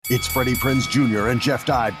It's Freddie Prinze Jr. and Jeff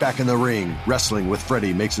Dye back in the ring. Wrestling with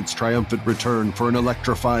Freddie makes its triumphant return for an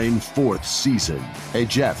electrifying 4th season. Hey,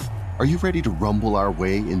 Jeff, are you ready to rumble our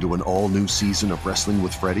way into an all-new season of Wrestling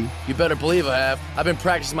with Freddie? You better believe I have. I've been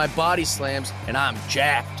practicing my body slams, and I'm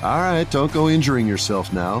jacked. All right, don't go injuring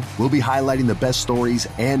yourself now. We'll be highlighting the best stories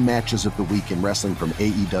and matches of the week in wrestling from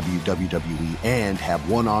AEW, WWE, and have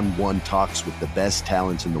one-on-one talks with the best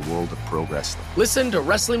talents in the world of pro wrestling. Listen to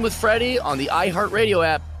Wrestling with Freddie on the iHeartRadio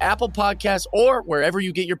app, Apple Podcasts, or wherever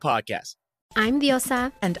you get your podcasts. I'm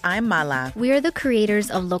Diosa. And I'm Mala. We are the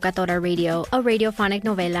creators of Locatora Radio, a radiophonic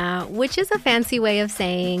novela, which is a fancy way of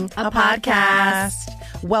saying a podcast.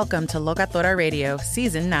 Welcome to Locatora Radio,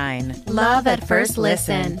 Season 9. Love at first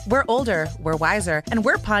listen. We're older, we're wiser, and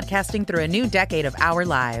we're podcasting through a new decade of our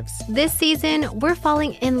lives. This season, we're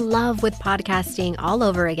falling in love with podcasting all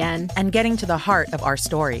over again. And getting to the heart of our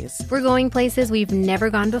stories. We're going places we've never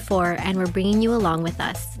gone before, and we're bringing you along with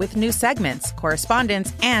us. With new segments,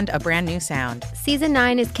 correspondence, and a brand new sound. Season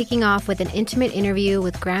 9 is kicking off with an intimate interview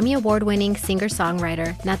with Grammy Award-winning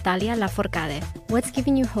singer-songwriter Natalia Lafourcade. What's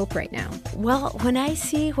giving you hope right now? Well, when I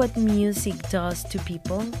see what music does to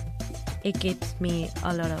people, it gives me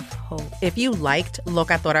a lot of hope. If you liked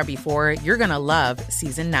Locatora before, you're going to love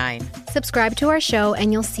Season 9. Subscribe to our show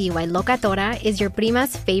and you'll see why Locatora is your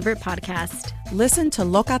prima's favorite podcast. Listen to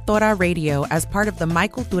Locatora Radio as part of the My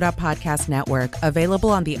Cultura Podcast Network, available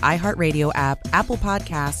on the iHeartRadio app, Apple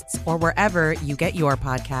Podcasts, or wherever you get your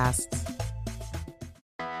podcasts.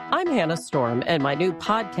 I'm Hannah Storm, and my new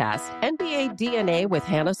podcast, NBA DNA with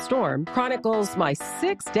Hannah Storm, chronicles my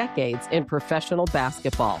 6 decades in professional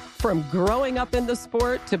basketball. From growing up in the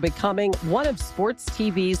sport to becoming one of sports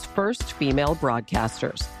TV's first female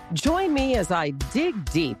broadcasters. Join me as I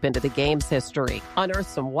dig deep into the game's history, unearth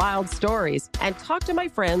some wild stories, and talk to my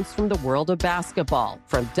friends from the world of basketball,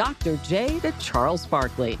 from Dr. J to Charles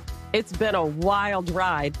Barkley. It's been a wild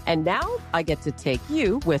ride, and now I get to take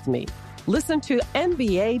you with me. Listen to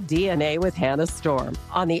NBA DNA with Hannah Storm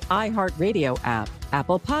on the iHeartRadio app,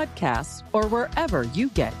 Apple Podcasts, or wherever you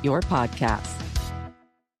get your podcasts.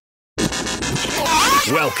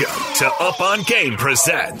 Welcome to Up on Game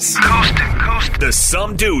presents Coast to Coast, the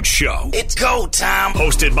Some Dude Show. It's go time.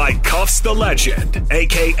 Hosted by Cuffs the Legend,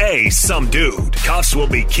 a.k.a. Some Dude. Cuffs will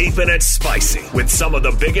be keeping it spicy with some of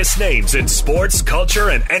the biggest names in sports, culture,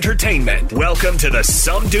 and entertainment. Welcome to the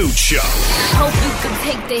Some Dude Show. Hope you can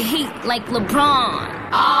take the heat like LeBron.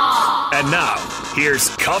 And now, here's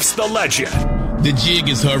Cuffs the Legend. The jig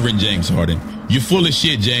is hovering, James Harden. You're full of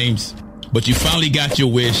shit, James. But you finally got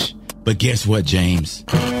your wish. But guess what, James?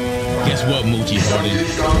 Guess what, Moochie Harden?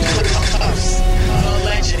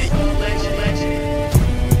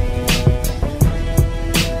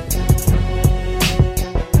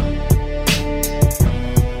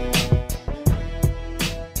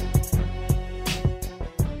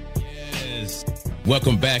 Yes.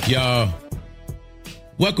 Welcome back, y'all.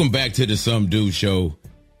 Welcome back to the Some Dude Show.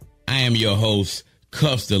 I am your host,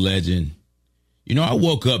 Cuffs the Legend. You know, I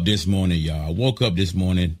woke up this morning, y'all.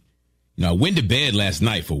 You know, I went to bed last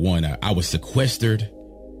night, for one. I was sequestered.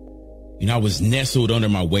 You know, I was nestled under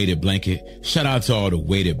my weighted blanket. Shout out to all the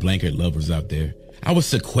weighted blanket lovers out there. I was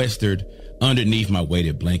sequestered underneath my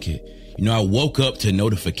weighted blanket. You know, I woke up to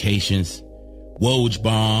notifications, Woj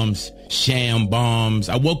bombs, sham bombs.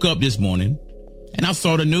 I woke up this morning and I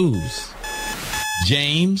saw the news.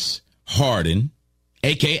 James Harden,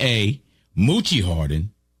 a.k.a. Moochie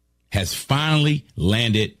Harden, has finally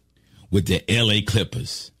landed with the L.A.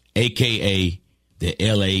 Clippers. A.k.a. the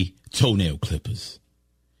L.A. Toenail Clippers.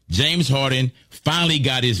 James Harden finally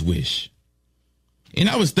got his wish. And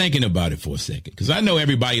I was thinking about it for a second, because I know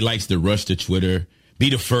everybody likes to rush to Twitter, be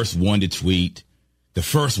the first one to tweet, the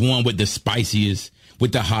first one with the spiciest,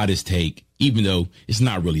 with the hottest take, even though it's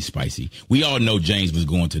not really spicy. We all know James was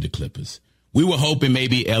going to the Clippers. We were hoping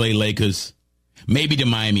maybe L.A. Lakers, maybe the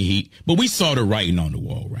Miami Heat, but we saw the writing on the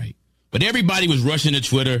wall, right? But everybody was rushing to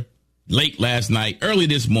Twitter. Late last night, early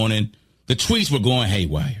this morning, the tweets were going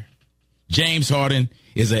haywire. James Harden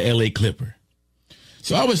is a L.A. Clipper.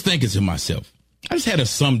 So I was thinking to myself, I just had a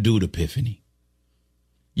Some Dude epiphany.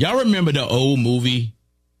 Y'all remember the old movie?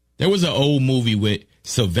 There was an old movie with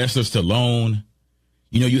Sylvester Stallone.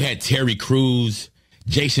 You know, you had Terry Crews,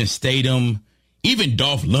 Jason Statham, even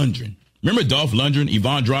Dolph Lundgren. Remember Dolph Lundgren,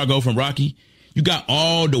 Ivan Drago from Rocky? You got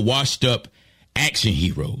all the washed up action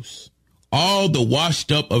heroes. All the washed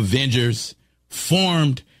up Avengers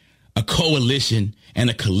formed a coalition and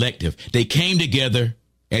a collective. They came together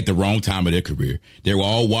at the wrong time of their career. They were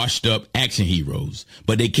all washed up action heroes,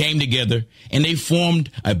 but they came together and they formed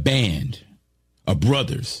a band of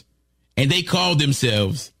brothers, and they called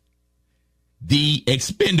themselves the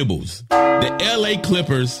Expendables. The LA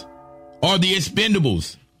Clippers are the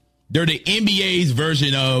Expendables. They're the NBA's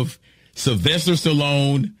version of Sylvester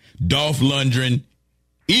Stallone, Dolph Lundgren,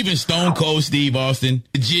 even Stone Cold Steve Austin.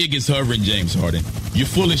 The jig is hovering, James Harden. You're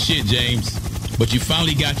full of shit, James, but you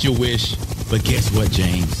finally got your wish. But guess what,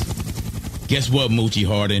 James? Guess what, Moochie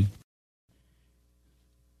Harden?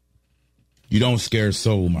 You don't scare a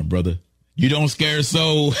soul, my brother. You don't scare a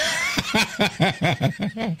soul.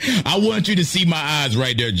 I want you to see my eyes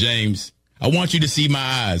right there, James. I want you to see my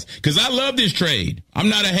eyes because I love this trade. I'm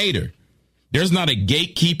not a hater. There's not a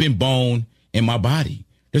gatekeeping bone in my body.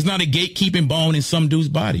 There's not a gatekeeping bone in some dude's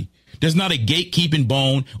body. There's not a gatekeeping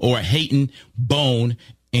bone or a hating bone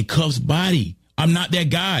in Cuff's body. I'm not that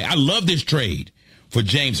guy. I love this trade for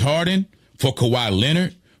James Harden, for Kawhi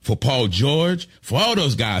Leonard, for Paul George, for all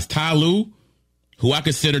those guys. Ty Lue, who I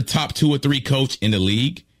consider top 2 or 3 coach in the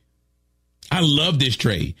league. I love this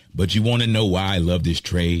trade, but you want to know why I love this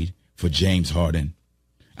trade for James Harden?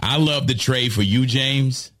 I love the trade for you,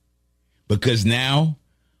 James, because now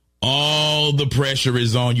all the pressure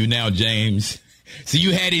is on you now, James. See,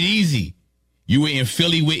 you had it easy. You were in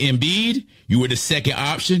Philly with Embiid. You were the second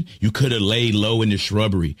option. You could have laid low in the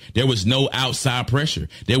shrubbery. There was no outside pressure.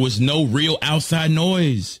 There was no real outside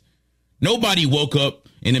noise. Nobody woke up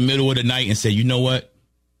in the middle of the night and said, you know what?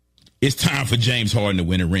 It's time for James Harden to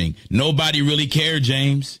win a ring. Nobody really cared,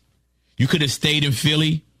 James. You could have stayed in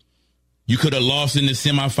Philly. You could have lost in the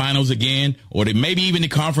semifinals again, or maybe even the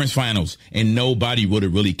conference finals, and nobody would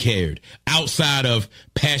have really cared outside of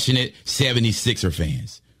passionate 76er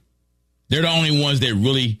fans. They're the only ones that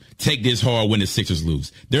really take this hard when the Sixers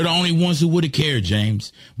lose. They're the only ones who would have cared,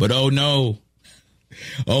 James. But oh no,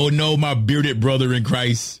 my bearded brother in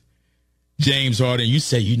Christ, James Harden, you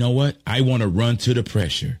say, you know what? I want to run to the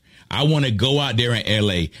pressure. I want to go out there in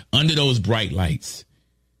L.A. under those bright lights.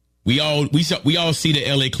 We all see the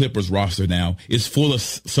L.A. Clippers roster now. It's full of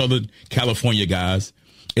Southern California guys.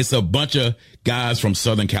 It's a bunch of guys from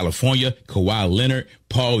Southern California, Kawhi Leonard,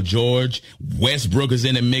 Paul George, Westbrook is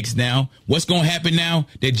in the mix now. What's going to happen now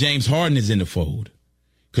that James Harden is in the fold?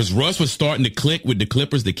 Because Russ was starting to click with the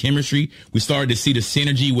Clippers, the chemistry. We started to see the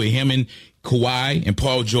synergy with him and Kawhi and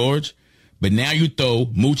Paul George. But now you throw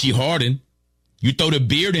Moochie Harden, you throw the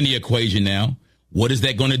beard in the equation now. What is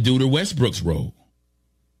that going to do to Westbrook's role?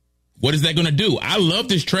 What is that going to do? I love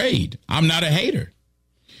this trade. I'm not a hater.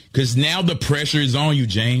 Because now the pressure is on you,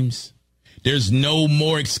 James. There's no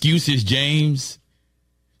more excuses, James.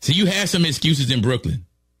 See, you had some excuses in Brooklyn.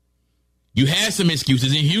 You had some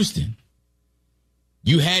excuses in Houston.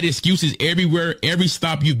 You had excuses everywhere, every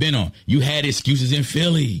stop you've been on. You had excuses in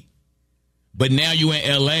Philly. But now you're in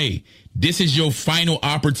L.A. This is your final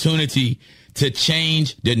opportunity to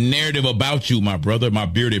change the narrative about you, my brother, my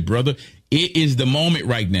bearded brother. It is the moment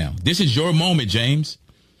right now. This is your moment, James.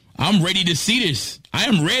 I'm ready to see this. I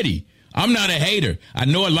am ready. I'm not a hater. I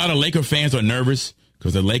know a lot of Laker fans are nervous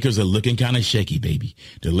because the Lakers are looking kind of shaky, baby.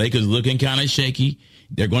 The Lakers looking kind of shaky.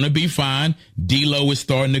 They're going to be fine. D-Lo is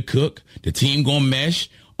starting to cook. The team going to mesh.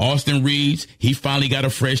 Austin Reeves, he finally got a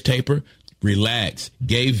fresh taper. Relax.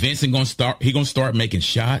 Gabe Vincent going to start making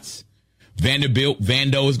shots.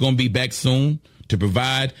 Vando is going to be back soon to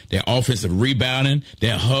provide that offensive rebounding,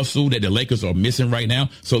 that hustle that the Lakers are missing right now.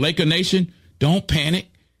 So Laker Nation, don't panic.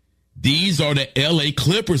 These are the LA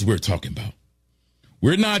Clippers we're talking about.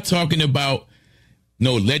 We're not talking about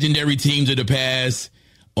no legendary teams of the past,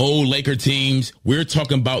 old Laker teams. We're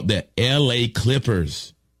talking about the LA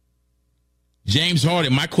Clippers. James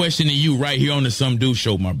Harden, my question to you right here on the Some Dude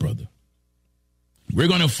Show, my brother. We're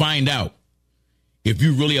going to find out if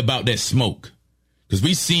you're really about that smoke. Because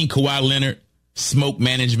we've seen Kawhi Leonard smoke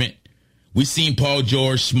management. We've seen Paul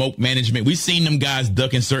George smoke management. We've seen them guys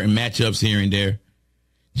ducking certain matchups here and there.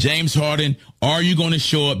 James Harden, are you going to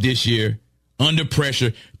show up this year under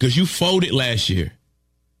pressure? Because you folded last year.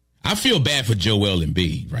 I feel bad for Joel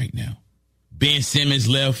Embiid right now. Ben Simmons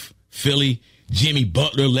left Philly. Jimmy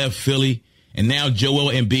Butler left Philly. And now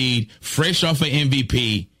Joel Embiid, fresh off of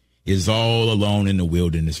MVP, is all alone in the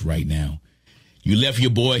wilderness right now. You left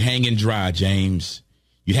your boy hanging dry, James.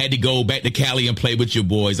 You had to go back to Cali and play with your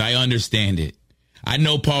boys. I understand it. I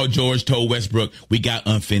know Paul George told Westbrook, we got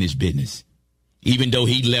unfinished business. Even though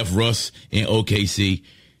he left Russ in OKC.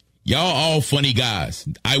 Y'all all funny guys.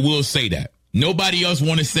 I will say that. Nobody else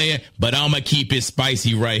want to say it, but I'm going to keep it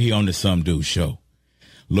spicy right here on the Some Dude Show.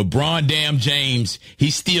 LeBron damn James, he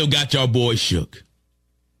still got y'all boys shook.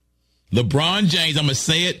 LeBron James, I'm going to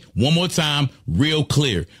say it one more time real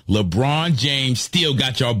clear. LeBron James still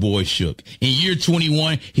got y'all boys shook. In year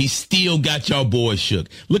 21, he still got y'all boys shook.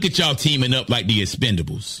 Look at y'all teaming up like the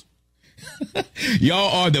Expendables.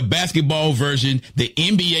 Y'all are the basketball version, the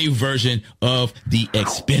NBA version of the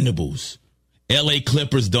Expendables. LA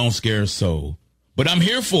Clippers don't scare a soul. But I'm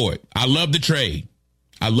here for it. I love the trade.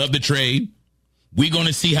 We're going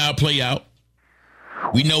to see how it play out.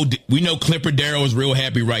 We know Clipper Darryl is real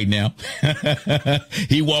happy right now.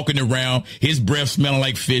 He walking around, his breath smelling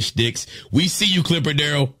like fish sticks. We see you, Clipper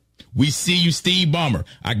Darryl. We see you, Steve Ballmer.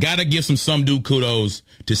 I got to give some dude kudos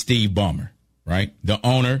to Steve Ballmer, right? The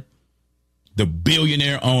owner, the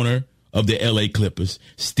billionaire owner of the LA Clippers.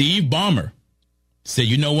 Steve Ballmer said,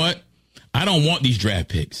 you know what? I don't want these draft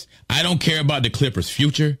picks. I don't care about the Clippers'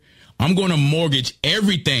 future. I'm going to mortgage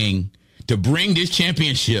everything to bring this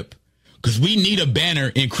championship because we need a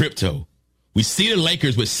banner in crypto. We see the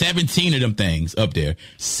Lakers with 17 of them things up there,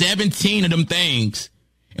 17 of them things.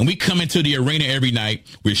 And we come into the arena every night.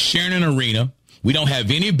 We're sharing an arena. We don't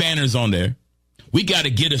have any banners on there. We got to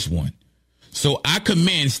get us one. So I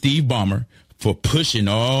commend Steve Ballmer for pushing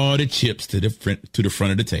all the chips to the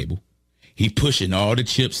front of the table. He's pushing all the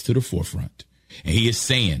chips to the forefront. And he is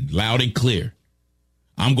saying loud and clear,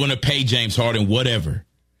 I'm going to pay James Harden whatever.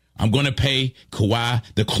 I'm going to pay Kawhi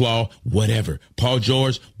the Claw whatever. Paul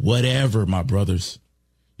George, whatever, my brothers.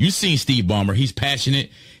 You seen Steve Ballmer. He's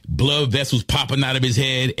passionate. Blood vessels popping out of his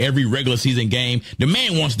head every regular season game. The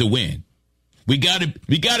man wants to win. We got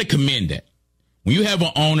to commend that. When you have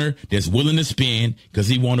an owner that's willing to spend because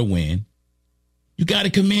he want to win, you got to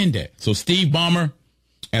commend that. So Steve Ballmer,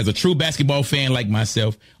 as a true basketball fan like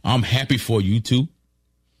myself, I'm happy for you too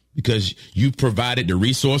because you provided the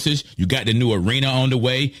resources. You got the new arena on the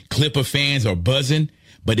way. Clipper fans are buzzing,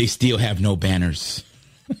 but they still have no banners.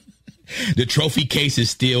 The trophy case is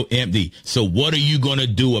still empty. So what are you going to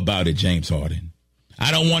do about it, James Harden?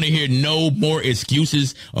 I don't want to hear no more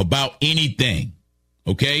excuses about anything.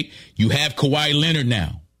 Okay? You have Kawhi Leonard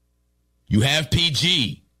now. You have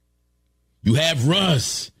PG. You have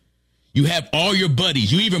Russ. You have all your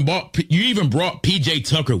buddies. You even brought PJ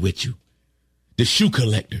Tucker with you, the shoe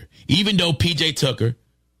collector. Even though PJ Tucker,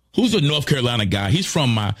 who's a North Carolina guy, he's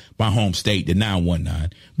from my home state, the 919.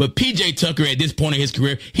 But PJ Tucker, at this point in his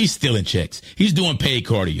career, he's still in checks. He's doing paid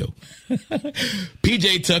cardio.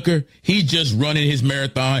 PJ Tucker, he's just running his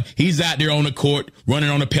marathon. He's out there on the court running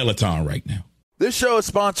on a Peloton right now. This show is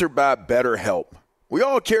sponsored by BetterHelp. We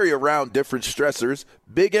all carry around different stressors,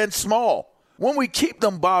 big and small. When we keep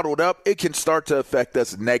them bottled up, it can start to affect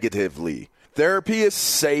us negatively. Therapy is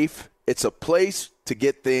safe. It's a place to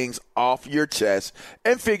get things off your chest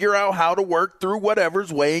and figure out how to work through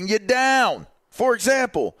whatever's weighing you down. For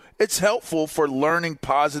example, it's helpful for learning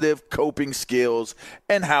positive coping skills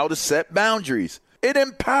and how to set boundaries. It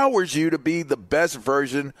empowers you to be the best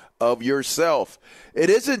version of yourself.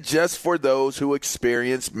 It isn't just for those who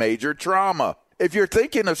experience major trauma. If you're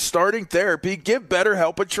thinking of starting therapy, give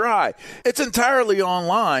BetterHelp a try. It's entirely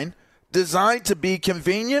online, designed to be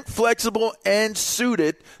convenient, flexible, and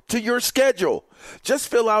suited to your schedule. Just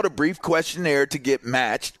fill out a brief questionnaire to get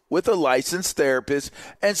matched with a licensed therapist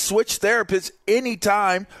and switch therapists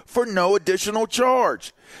anytime for no additional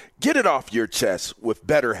charge. Get it off your chest with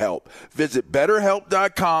BetterHelp. Visit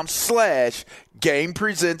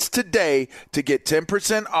BetterHelp.com/GamePresents today to get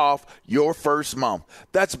 10% off your first month.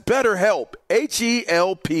 That's BetterHelp,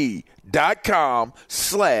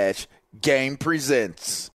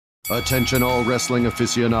 HELP.com/GamePresents. Attention all wrestling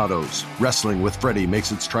aficionados. Wrestling with Freddie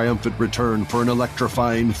makes its triumphant return for an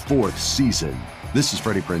electrifying 4th season. This is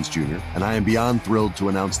Freddie Prinze Jr., and I am beyond thrilled to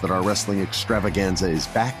announce that our wrestling extravaganza is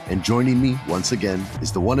back, and joining me once again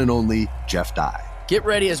is the one and only Jeff Dye. Get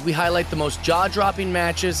ready as we highlight the most jaw-dropping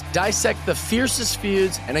matches, dissect the fiercest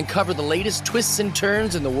feuds, and uncover the latest twists and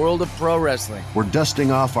turns in the world of pro wrestling. We're dusting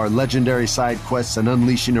off our legendary side quests and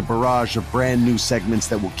unleashing a barrage of brand new segments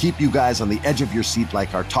that will keep you guys on the edge of your seat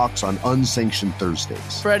like our talks on Unsanctioned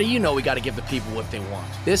Thursdays. Freddie, you know we got to give the people what they want.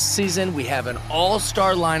 This season, we have an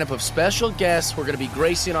all-star lineup of special guests who are going to be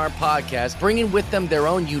gracing our podcast, bringing with them their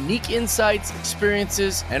own unique insights,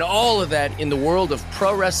 experiences, and all of that in the world of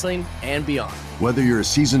pro wrestling and beyond. Whether you're a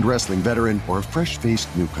seasoned wrestling veteran or a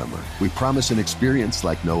fresh-faced newcomer, we promise an experience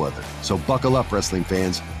like no other. So buckle up, wrestling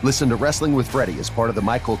fans. Listen to Wrestling with Freddie as part of the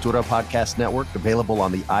My Cultura Podcast Network, available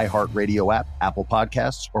on the iHeartRadio app, Apple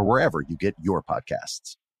Podcasts, or wherever you get your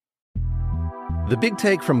podcasts. The Big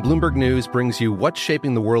Take from Bloomberg News brings you what's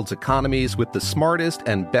shaping the world's economies with the smartest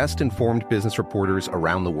and best-informed business reporters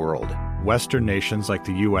around the world. Western nations like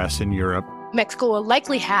the U.S. and Europe. Mexico will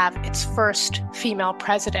likely have its first female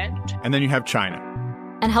president. And then you have China.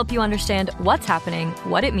 And help you understand what's happening,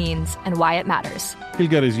 what it means, and why it matters. He'll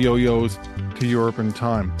get his yo-yos to Europe in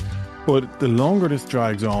time. But the longer this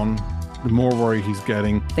drags on, the more worry he's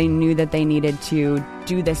getting. They knew that they needed to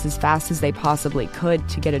do this as fast as they possibly could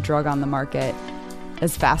to get a drug on the market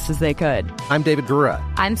as fast as they could. I'm David Gura.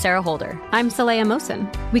 I'm Sarah Holder. I'm Saleha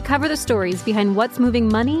Mosin. We cover the stories behind what's moving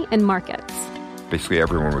money and markets. Basically,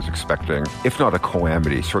 everyone was expecting, if not a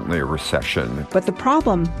calamity, certainly a recession. But the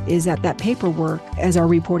problem is that paperwork, as our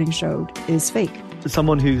reporting showed, is fake. As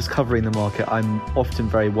someone who's covering the market, I'm often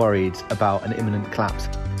very worried about an imminent collapse.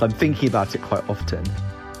 So I'm thinking about it quite often.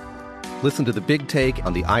 Listen to The Big Take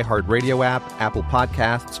on the iHeartRadio app, Apple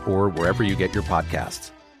Podcasts, or wherever you get your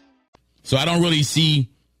podcasts. So I don't really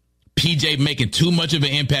see PJ making too much of an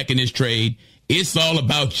impact in this trade. It's all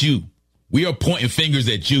about you. We are pointing fingers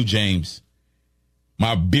at you, James.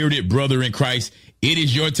 My bearded brother in Christ, it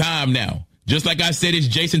is your time now. Just like I said, it's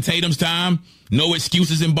Jason Tatum's time. No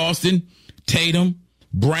excuses in Boston. Tatum,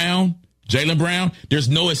 Brown, Jaylen Brown, there's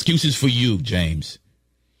no excuses for you, James.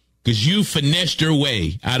 Because you finessed your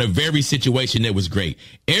way out of every situation that was great.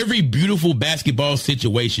 Every beautiful basketball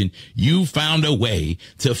situation, you found a way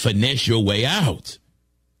to finesse your way out.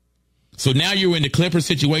 So now you're in the Clippers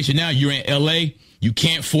situation. Now you're in L.A. You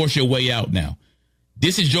can't force your way out now.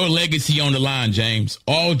 This is your legacy on the line, James.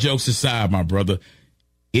 All jokes aside, my brother,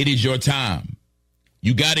 it is your time.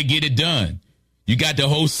 You got to get it done. You got the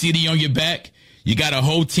whole city on your back. You got a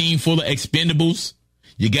whole team full of expendables.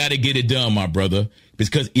 You got to get it done, my brother.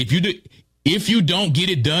 Because if you don't get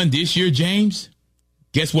it done this year, James,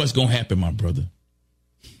 guess what's going to happen, my brother?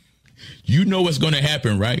 You know what's going to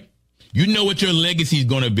happen, right? You know what your legacy is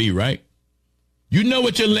going to be, right? You know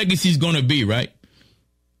what your legacy is going to be, right?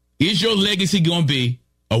 Is your legacy going to be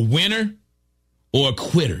a winner or a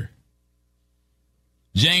quitter?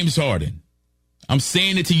 James Harden, I'm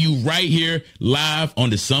saying it to you right here live on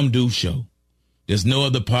the Some Dude Show. There's no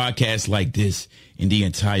other podcast like this in the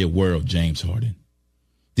entire world, James Harden.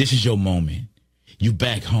 This is your moment. You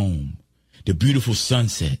back home. The beautiful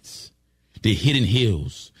sunsets, the hidden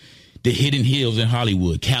hills in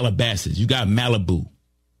Hollywood, Calabasas. You got Malibu.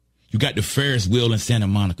 You got the Ferris wheel in Santa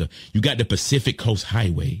Monica. You got the Pacific Coast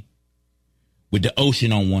Highway with the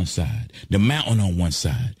ocean on one side, the mountain on one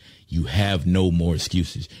side. You have no more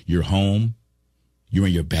excuses. You're home. You're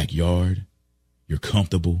in your backyard. You're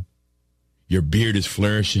comfortable. Your beard is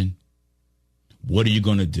flourishing. What are you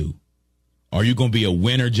going to do? Are you going to be a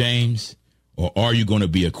winner, James, or are you going to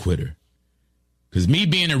be a quitter? Because me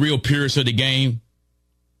being a real purist of the game,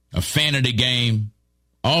 a fan of the game,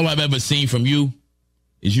 all I've ever seen from you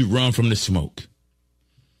is you run from the smoke.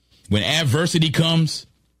 When adversity comes,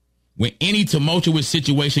 when any tumultuous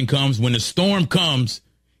situation comes, when the storm comes,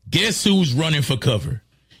 guess who's running for cover?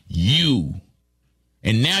 You.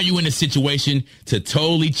 And now you're in a situation to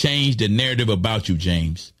totally change the narrative about you,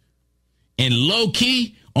 James. And low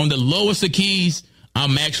key, on the lowest of keys,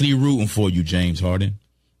 I'm actually rooting for you, James Harden.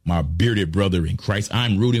 My bearded brother in Christ,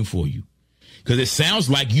 I'm rooting for you. Because it sounds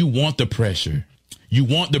like you want the pressure. You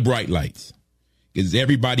want the bright lights. Because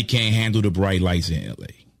everybody can't handle the bright lights in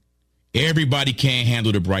L.A. Everybody can't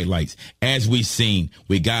handle the bright lights. As we've seen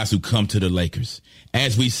with guys who come to the Lakers.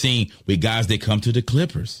 As we've seen with guys that come to the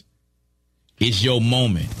Clippers. It's your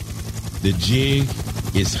moment. The jig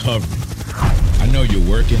is hovering. I know you're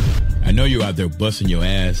working. I know you're out there busting your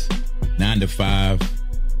ass, 9 to 5.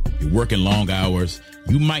 You're working long hours.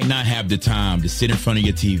 You might not have the time to sit in front of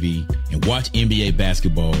your TV and watch NBA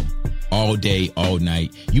basketball all day, all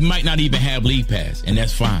night. You might not even have League Pass, and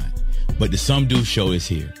that's fine. But the Some Dude Show is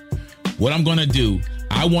here. What I'm going to do,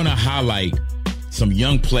 I want to highlight some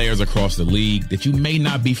young players across the league that you may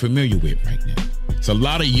not be familiar with right now. It's a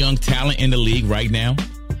lot of young talent in the league right now.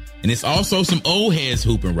 And it's also some old heads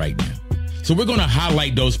hooping right now. So we're going to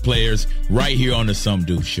highlight those players right here on the Some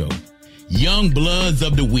Dude Show. Young Bloods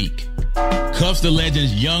of the Week. Cuffs the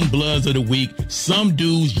Legends, Young Bloods of the Week. Some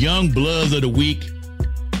Dudes, Young Bloods of the Week.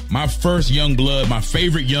 My first young blood, my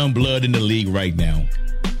favorite young blood in the league right now.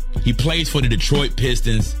 He plays for the Detroit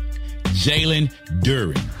Pistons, Jalen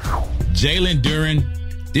Duren. Jalen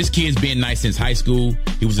Duren, this kid's been nice since high school.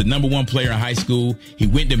 He was the number one player in high school. He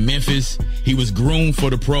went to Memphis. He was groomed for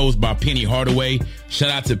the pros by Penny Hardaway. Shout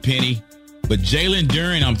out to Penny. But Jalen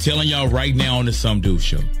Duren, I'm telling y'all right now on the Some Dude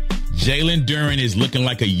Show, Jalen Duren is looking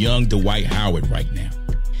like a young Dwight Howard right now.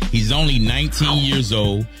 He's only 19 years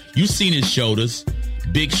old. You've seen his shoulders.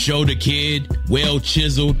 Big shoulder kid, well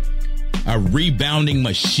chiseled, a rebounding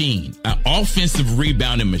machine, an offensive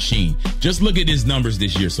rebounding machine. Just look at his numbers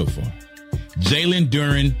this year so far. Jalen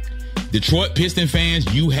Duren, Detroit Piston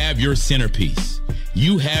fans, you have your centerpiece.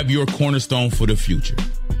 You have your cornerstone for the future.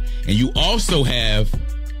 And you also have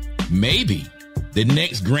maybe the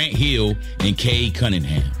next Grant Hill and Cade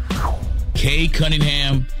Cunningham. Cade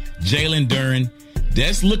Cunningham, Jalen Duren,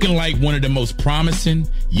 That's looking like one of the most promising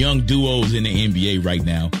young duos in the NBA right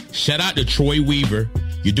now. Shout out to Troy Weaver.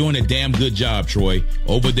 You're doing a damn good job, Troy,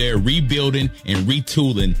 over there rebuilding and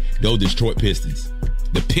retooling those Detroit Pistons.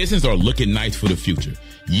 The Pistons are looking nice for the future.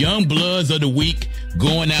 Young Bloods of the week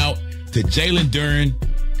going out to Jalen Duren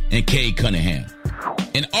and Cade Cunningham.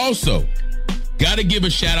 And also, got to give a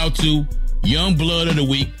shout out to Young Blood of the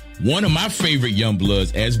week, one of my favorite Young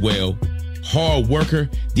Bloods as well. Hard worker.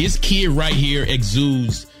 This kid right here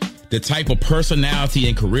exudes the type of personality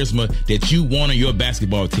and charisma that you want on your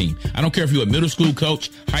basketball team. I don't care if you're a middle school coach,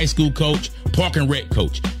 high school coach, park and rec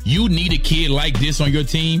coach. You need a kid like this on your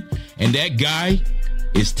team, and that guy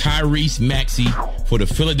is Tyrese Maxey for the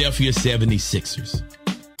Philadelphia 76ers.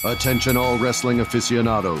 Attention all wrestling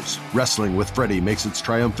aficionados. Wrestling with Freddie makes its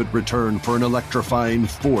triumphant return for an electrifying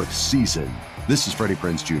 4th season. This is Freddie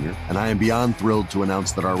Prinze Jr., and I am beyond thrilled to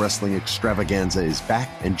announce that our wrestling extravaganza is back,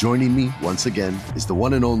 and joining me once again is the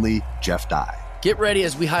one and only Jeff Dye. Get ready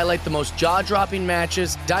as we highlight the most jaw-dropping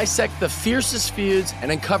matches, dissect the fiercest feuds,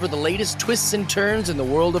 and uncover the latest twists and turns in the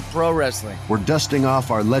world of pro wrestling. We're dusting off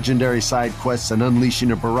our legendary side quests and unleashing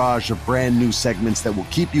a barrage of brand new segments that will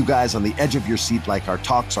keep you guys on the edge of your seat like our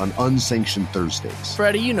talks on Unsanctioned Thursdays.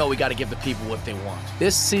 Freddie, you know we got to give the people what they want.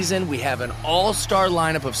 This season, we have an all-star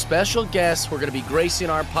lineup of special guests who are going to be gracing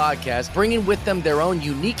our podcast, bringing with them their own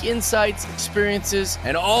unique insights, experiences,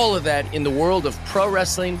 and all of that in the world of pro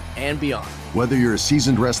wrestling and beyond. Whether you're a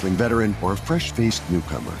seasoned wrestling veteran or a fresh-faced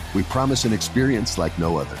newcomer, we promise an experience like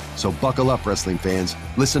no other. So buckle up, wrestling fans.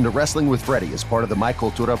 Listen to Wrestling with Freddie as part of the My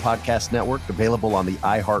Cultura Podcast Network, available on the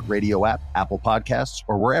iHeartRadio app, Apple Podcasts,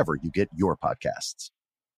 or wherever you get your podcasts.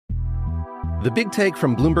 The Big Take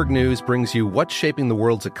from Bloomberg News brings you what's shaping the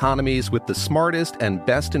world's economies with the smartest and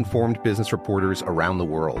best-informed business reporters around the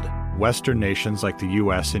world. Western nations like the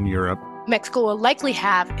U.S. and Europe. Mexico will likely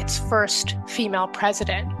have its first female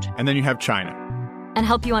president. And then you have China. And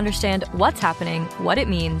help you understand what's happening, what it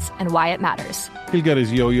means, and why it matters. He'll get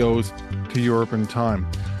his yo-yos to Europe in time.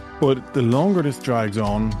 But the longer this drags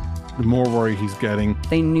on, the more worry he's getting.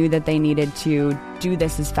 They knew that they needed to do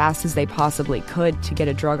this as fast as they possibly could to get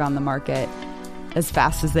a drug on the market as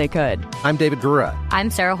fast as they could. I'm David Gura.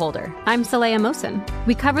 I'm Sarah Holder. I'm Saleha Mohsen.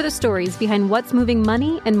 We cover the stories behind what's moving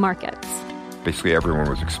money and markets. Basically, everyone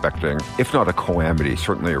was expecting, if not a calamity,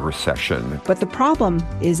 certainly a recession. But the problem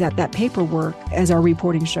is that paperwork, as our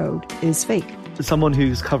reporting showed, is fake. As someone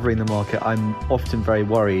who's covering the market, I'm often very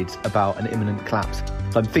worried about an imminent collapse.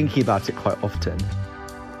 I'm thinking about it quite often.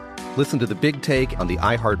 Listen to The Big Take on the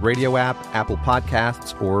iHeartRadio app, Apple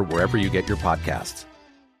Podcasts, or wherever you get your podcasts.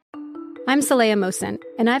 I'm Saleha Mohsen,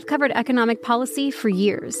 and I've covered economic policy for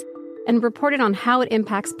years and reported on how it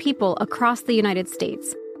impacts people across the United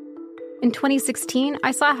States. In 2016,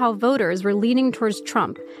 I saw how voters were leaning towards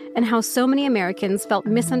Trump and how so many Americans felt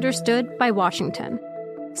misunderstood by Washington.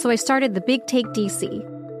 So I started the Big Take DC.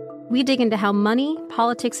 We dig into how money,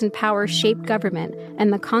 politics, and power shape government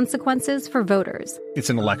and the consequences for voters.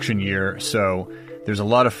 It's an election year, so there's a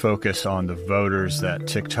lot of focus on the voters that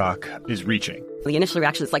TikTok is reaching. The initial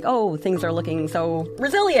reaction is like, oh, things are looking so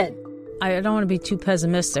resilient. I don't want to be too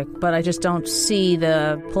pessimistic, but I just don't see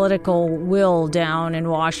the political will down in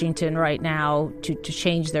Washington right now to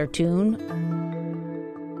change their tune.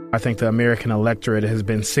 I think the American electorate has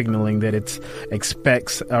been signaling that it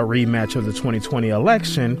expects a rematch of the 2020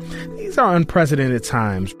 election. These are unprecedented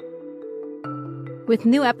times. With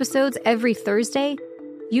new episodes every Thursday,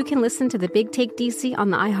 you can listen to the Big Take DC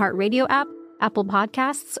on the iHeartRadio app, Apple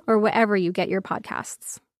Podcasts, or wherever you get your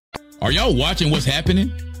podcasts. Are y'all watching what's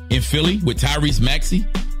happening in Philly with Tyrese Maxey?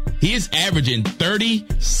 He is averaging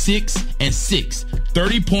 36-6,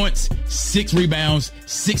 30 points, 6 rebounds,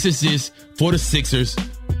 6 assists for the Sixers.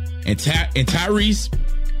 And Tyrese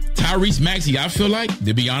Maxey, I feel like,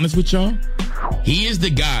 to be honest with y'all, he is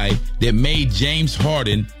the guy that made James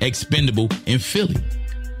Harden expendable in Philly.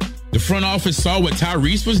 The front office saw what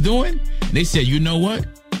Tyrese was doing, and they said, you know what?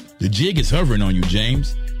 The jig is hovering on you,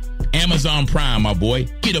 James. Amazon Prime, my boy.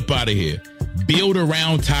 Get up out of here. Build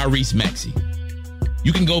around Tyrese Maxey.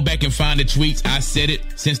 You can go back and find the tweets. I said it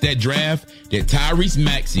since that draft that Tyrese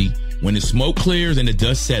Maxey, when the smoke clears and the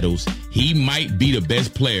dust settles, he might be the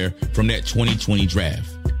best player from that 2020 draft.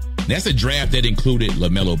 That's a draft that included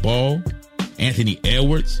LaMelo Ball, Anthony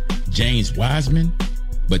Edwards, James Wiseman.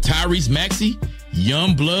 But Tyrese Maxey,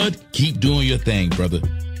 young blood, keep doing your thing, brother.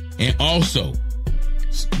 And also,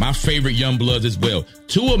 my favorite young bloods as well.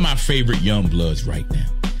 2 of my favorite young bloods right now.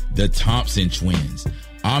 The Thompson twins.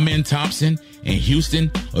 Amen Thompson in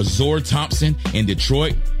Houston, Azor Thompson in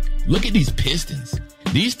Detroit. Look at these Pistons.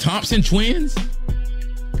 These Thompson twins,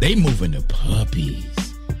 they moving the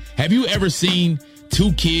puppies. Have you ever seen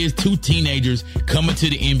 2 kids, 2 teenagers coming to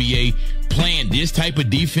the NBA playing this type of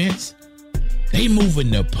defense. They moving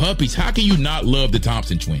the puppies. How can you not love the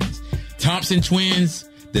Thompson twins? Thompson twins,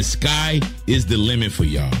 the sky is the limit for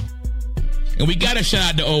y'all. And we got to shout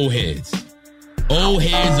out the old heads. Old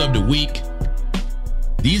heads of the week.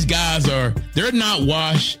 These guys they're not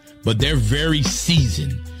washed, but they're very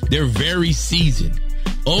seasoned. They're very seasoned.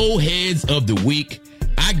 Old heads of the week.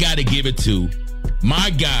 I got to give it to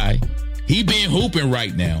my guy. He been hooping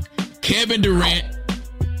right now. Kevin Durant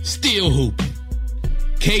still hooping.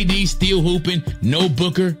 KD still hooping. No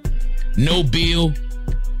Booker, no Bill.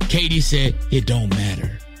 KD said, it don't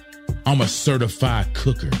matter. I'm a certified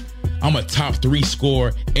cooker. I'm a top 3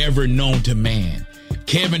 scorer ever known to man.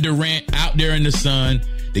 Kevin Durant out there in the sun.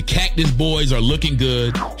 The Cactus Boys are looking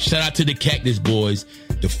good. Shout out to the Cactus Boys.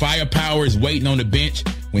 The firepower is waiting on the bench.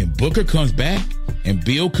 When Booker comes back and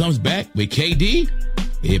Bill comes back with KD,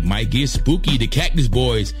 it might get spooky, the Cactus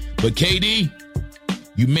Boys. But KD,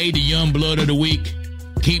 you made the young blood of the week.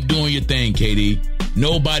 Keep doing your thing, KD.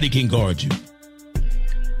 Nobody can guard you.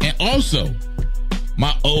 And also,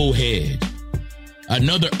 my old head.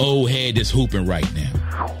 Another old head that's hooping right now.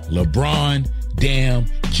 LeBron, damn,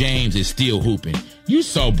 James is still hooping. You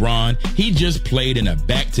saw Bron. He just played in a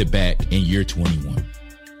back-to-back in year 21.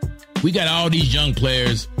 We got all these young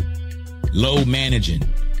players load managing,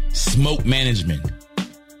 smoke managing,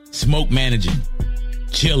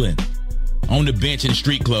 chilling, on the bench in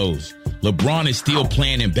street clothes. LeBron is still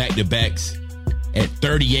playing in back-to-backs at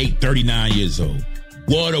 38, 39 years old.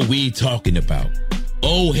 What are we talking about?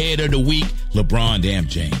 Old head of the week, LeBron damn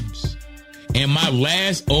James. And my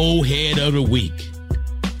last old head of the week,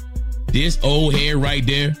 this old head right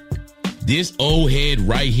there, this old head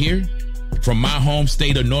right here from my home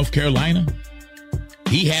state of North Carolina,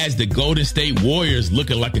 he has the Golden State Warriors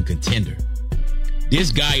looking like a contender.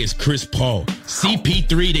 This guy is Chris Paul.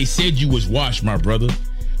 CP3, they said you was washed, my brother.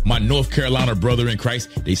 My North Carolina brother in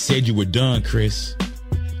Christ, they said you were done, Chris.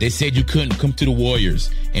 They said you couldn't come to the Warriors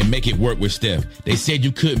and make it work with Steph. They said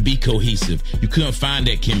you couldn't be cohesive. You couldn't find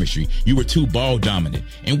that chemistry. You were too ball dominant.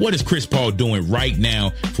 And what is Chris Paul doing right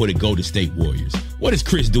now for the Golden State Warriors? What is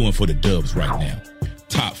Chris doing for the Dubs right now?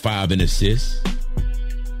 Top 5 in assists,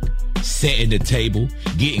 setting the table,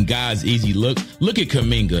 getting guys easy looks. Look at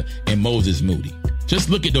Kuminga and Moses Moody. Just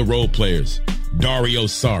look at the role players. Dario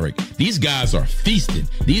Saric. These guys are feasting.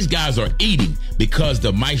 These guys are eating because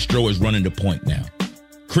the maestro is running the point now.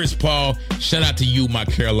 Chris Paul, shout out to you, my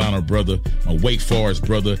Carolina brother, my Wake Forest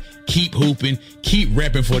brother. Keep hooping, keep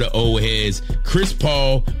repping for the old heads. Chris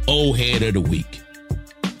Paul, old head of the week.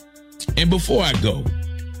 And before I go,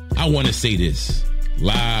 I want to say this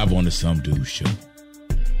live on the Some Dude Show.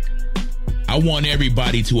 I want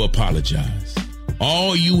everybody to apologize.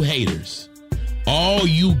 All you haters, all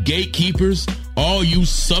you gatekeepers, all you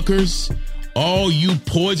suckers, all you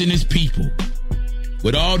poisonous people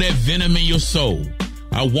with all that venom in your soul,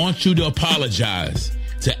 I want you to apologize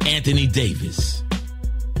to Anthony Davis.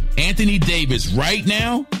 Anthony Davis, right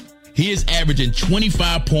now, he is averaging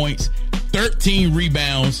 25 points, 13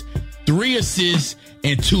 rebounds, 3 assists,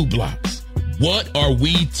 and 2 blocks. What are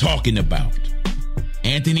we talking about?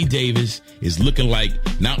 Anthony Davis is looking like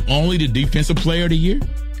not only the defensive player of the year,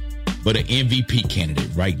 but an MVP candidate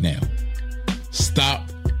right now. Stop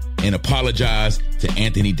and apologize to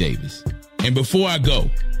Anthony Davis. And before I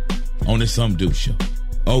go on the Some Dude Show,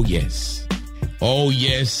 oh yes,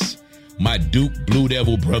 my Duke Blue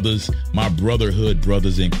Devil brothers, my brotherhood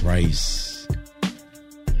brothers in Christ.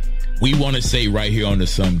 We want to say right here on the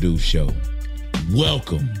Some Dude Show,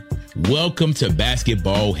 welcome to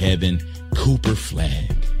basketball heaven, Cooper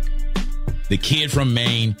Flagg. The kid from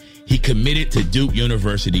Maine, he committed to Duke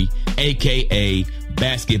University, a.k.a.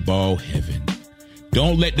 basketball heaven.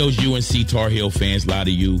 Don't let those UNC Tar Heel fans lie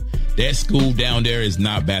to you. That school down there is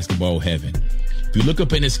not basketball heaven. If you look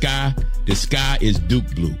up in the sky is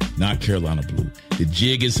Duke blue, not Carolina blue. The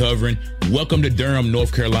jig is hovering. Welcome to Durham,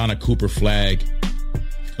 North Carolina, Cooper Flagg.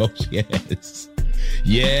 Oh, yes.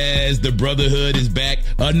 Yes, the brotherhood is back.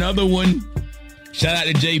 Another one. Shout out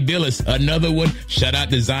to Jay Billis. Another one. Shout out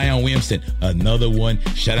to Zion Williamson. Another one.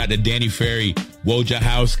 Shout out to Danny Ferry,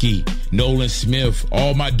 Wojciechowski, Nolan Smith,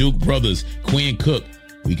 all my Duke brothers, Quinn Cook.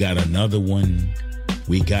 We got another one.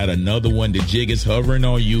 The jig is hovering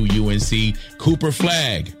on you, UNC. Cooper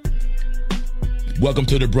Flagg. Welcome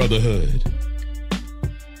to the brotherhood.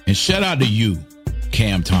 And shout out to you,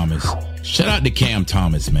 Cam Thomas. Shout out to Cam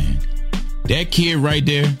Thomas, man. That kid right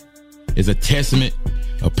there is a testament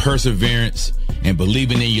of perseverance and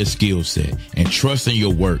believing in your skill set and trusting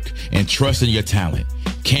your work and trusting your talent.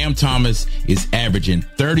 Cam Thomas is averaging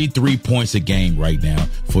 33 points a game right now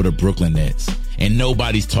for the Brooklyn Nets, and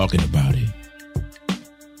nobody's talking about it.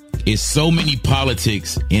 It's so many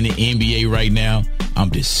politics in the NBA right now, I'm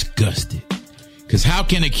disgusted. Because how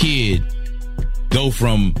can a kid go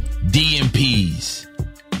from DMPs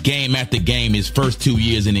game after game his first 2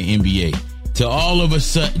 years in the NBA to all of a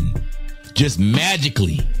sudden just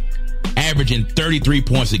magically averaging 33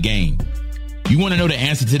 points a game? You want to know the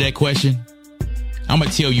answer to that question? I'm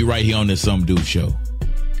going to tell you right here on the Some Dude Show.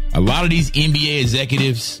 A lot of these NBA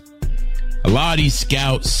executives, a lot of these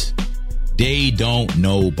scouts, they don't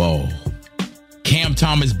know ball. Cam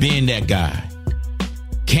Thomas been that guy.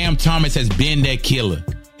 Cam Thomas has been that killer.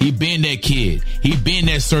 He been that kid. He been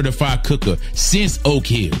that certified cooker since Oak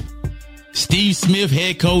Hill. Steve Smith,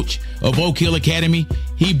 head coach of Oak Hill Academy,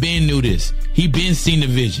 he been knew this. He been seen the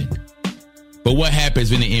vision. But what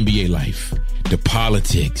happens in the NBA life? The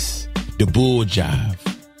politics, the bull jive.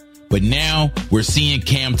 But now we're seeing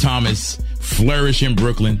Cam Thomas flourish in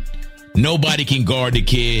Brooklyn. Nobody can guard the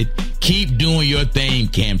kid. Keep doing your thing,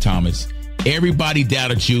 Cam Thomas. Everybody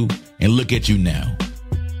doubted you, and look at you now.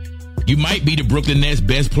 You might be the Brooklyn Nets'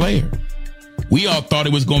 best player. We all thought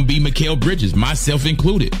it was going to be Mikal Bridges, myself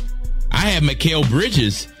included. I have Mikal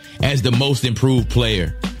Bridges as the most improved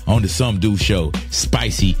player on the Some Dude Show,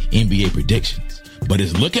 Spicy NBA predictions. But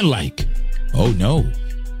it's looking like, oh no,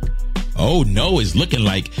 it's looking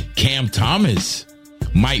like Cam Thomas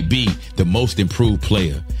might be the most improved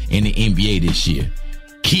player in the NBA this year.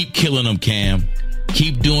 Keep killing them, Cam.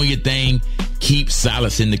 Keep doing your thing. Keep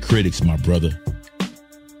silencing the critics, my brother.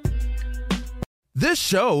 This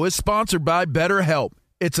show is sponsored by BetterHelp.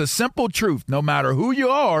 It's a simple truth. No matter who you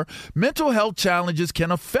are, mental health challenges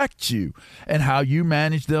can affect you, and how you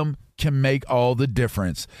manage them can make all the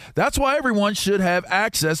difference. That's why everyone should have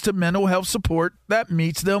access to mental health support that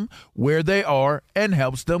meets them where they are and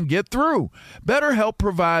helps them get through. BetterHelp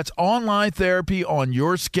provides online therapy on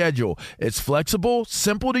your schedule. It's flexible,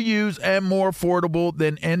 simple to use, and more affordable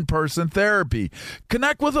than in-person therapy.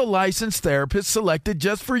 Connect with a licensed therapist selected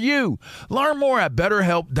just for you. Learn more at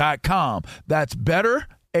BetterHelp.com. That's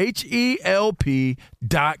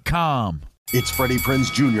BetterHelp.com. It's Freddie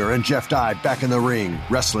Prinze Jr. and Jeff Dye back in the ring.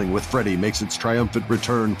 Wrestling with Freddie makes its triumphant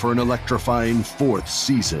return for an electrifying 4th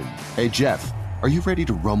season. Hey, Jeff, are you ready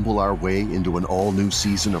to rumble our way into an all-new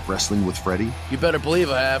season of Wrestling with Freddie? You better believe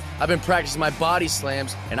I have. I've been practicing my body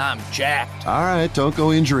slams, and I'm jacked. All right, don't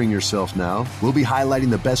go injuring yourself now. We'll be highlighting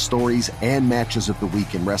the best stories and matches of the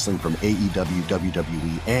week in wrestling from AEW,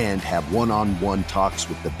 WWE, and have one-on-one talks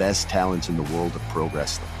with the best talents in the world of pro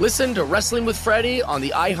wrestling. Listen to Wrestling with Freddie on the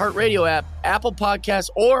iHeartRadio app, Apple Podcasts,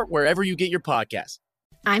 or wherever you get your podcasts.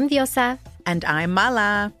 I'm Diosa. And I'm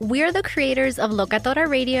Mala. We're the creators of Locatora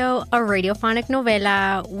Radio, a radiophonic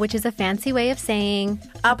novela, which is a fancy way of saying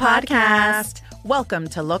a podcast. Welcome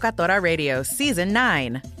to Locatora Radio Season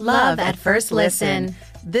 9. Love at First Listen.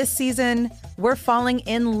 This season, we're falling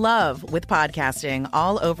in love with podcasting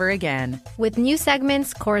all over again. With new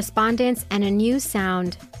segments, correspondence, and a new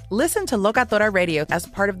sound. Listen to Locatora Radio as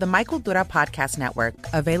part of the My Cultura Podcast Network.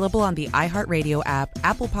 Available on the iHeartRadio app,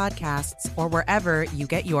 Apple Podcasts, or wherever you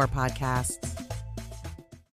get your podcasts.